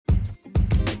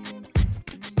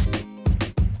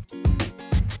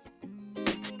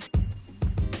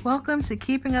Welcome to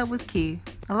Keeping Up with Key,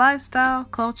 a lifestyle,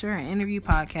 culture, and interview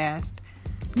podcast.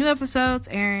 New episodes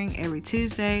airing every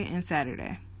Tuesday and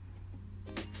Saturday.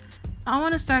 I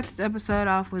want to start this episode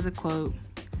off with a quote.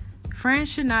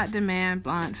 Friends should not demand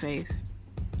blind faith.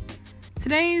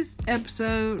 Today's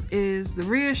episode is the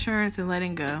reassurance and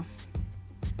letting go.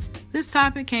 This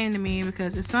topic came to me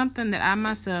because it's something that I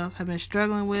myself have been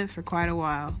struggling with for quite a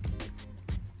while.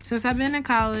 Since I've been in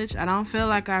college, I don't feel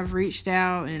like I've reached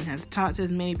out and have talked to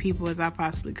as many people as I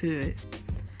possibly could.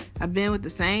 I've been with the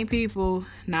same people,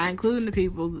 not including the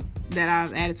people that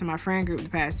I've added to my friend group the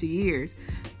past 2 years,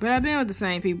 but I've been with the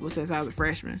same people since I was a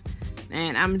freshman,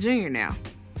 and I'm a junior now.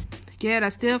 Yet I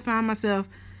still find myself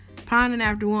pining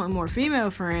after wanting more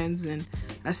female friends, and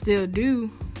I still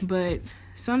do, but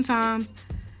sometimes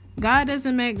God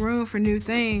doesn't make room for new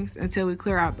things until we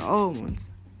clear out the old ones.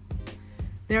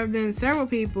 There have been several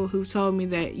people who've told me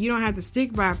that you don't have to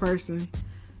stick by a person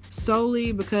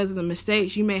solely because of the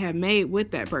mistakes you may have made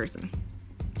with that person.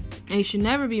 And you should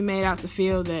never be made out to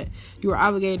feel that you are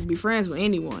obligated to be friends with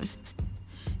anyone.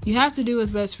 You have to do what's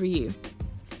best for you.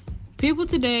 People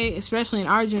today, especially in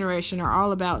our generation, are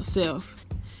all about self.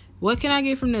 What can I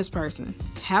get from this person?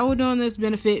 How will doing this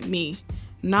benefit me?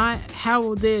 Not how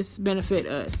will this benefit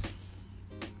us?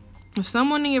 If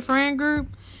someone in your friend group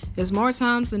is more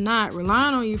times than not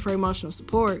relying on you for emotional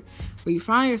support, or you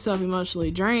find yourself emotionally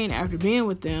drained after being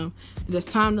with them, then it's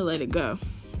time to let it go.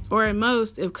 Or at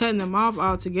most, if cutting them off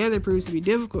altogether proves to be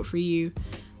difficult for you,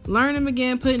 learn to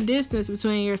begin putting distance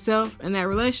between yourself and that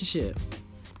relationship.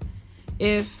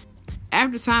 If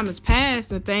after time has passed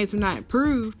and things have not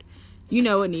improved, you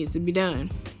know what needs to be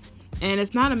done. And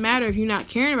it's not a matter of you not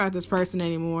caring about this person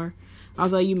anymore,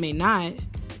 although you may not,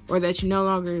 or that you no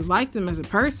longer like them as a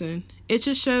person. It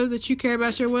just shows that you care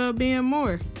about your well-being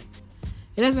more.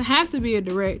 It doesn't have to be a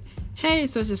direct, hey,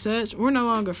 such and such, we're no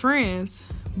longer friends.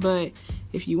 But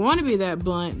if you want to be that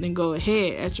blunt, then go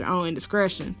ahead at your own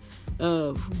indiscretion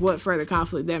of what further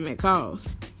conflict that may cause.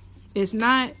 It's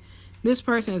not, this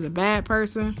person is a bad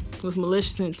person with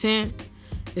malicious intent.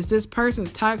 It's this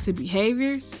person's toxic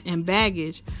behaviors and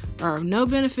baggage are of no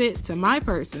benefit to my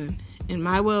person and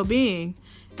my well-being,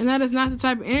 and that is not the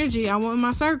type of energy I want in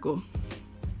my circle.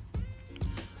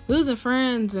 Losing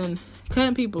friends and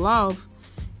cutting people off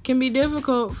can be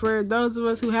difficult for those of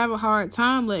us who have a hard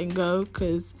time letting go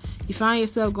because you find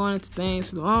yourself going into things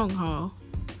for the long haul.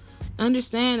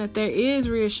 Understand that there is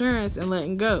reassurance in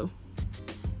letting go.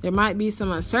 There might be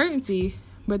some uncertainty,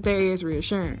 but there is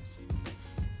reassurance.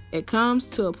 It comes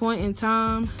to a point in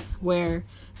time where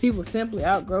people simply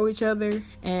outgrow each other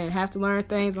and have to learn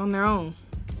things on their own.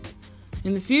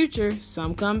 In the future,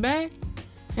 some come back,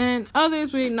 and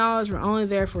others we acknowledge were only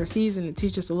there for a season to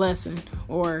teach us a lesson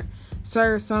or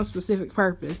serve some specific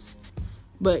purpose.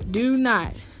 But do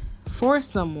not force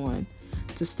someone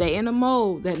to stay in a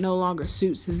mold that no longer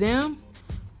suits them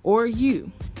or you.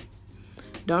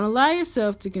 Don't allow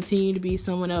yourself to continue to be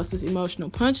someone else's emotional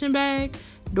punching bag,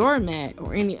 doormat,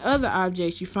 or any other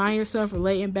object you find yourself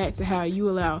relating back to how you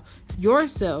allow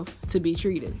yourself to be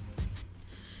treated.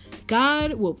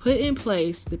 God will put in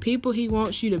place the people He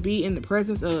wants you to be in the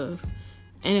presence of.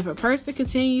 And if a person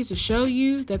continues to show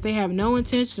you that they have no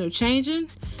intention of changing,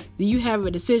 then you have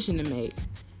a decision to make.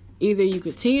 Either you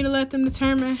continue to let them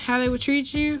determine how they will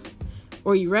treat you,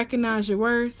 or you recognize your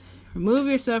worth, remove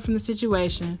yourself from the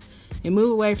situation, and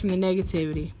move away from the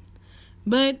negativity.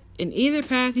 But in either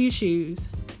path you choose,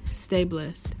 stay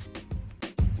blessed.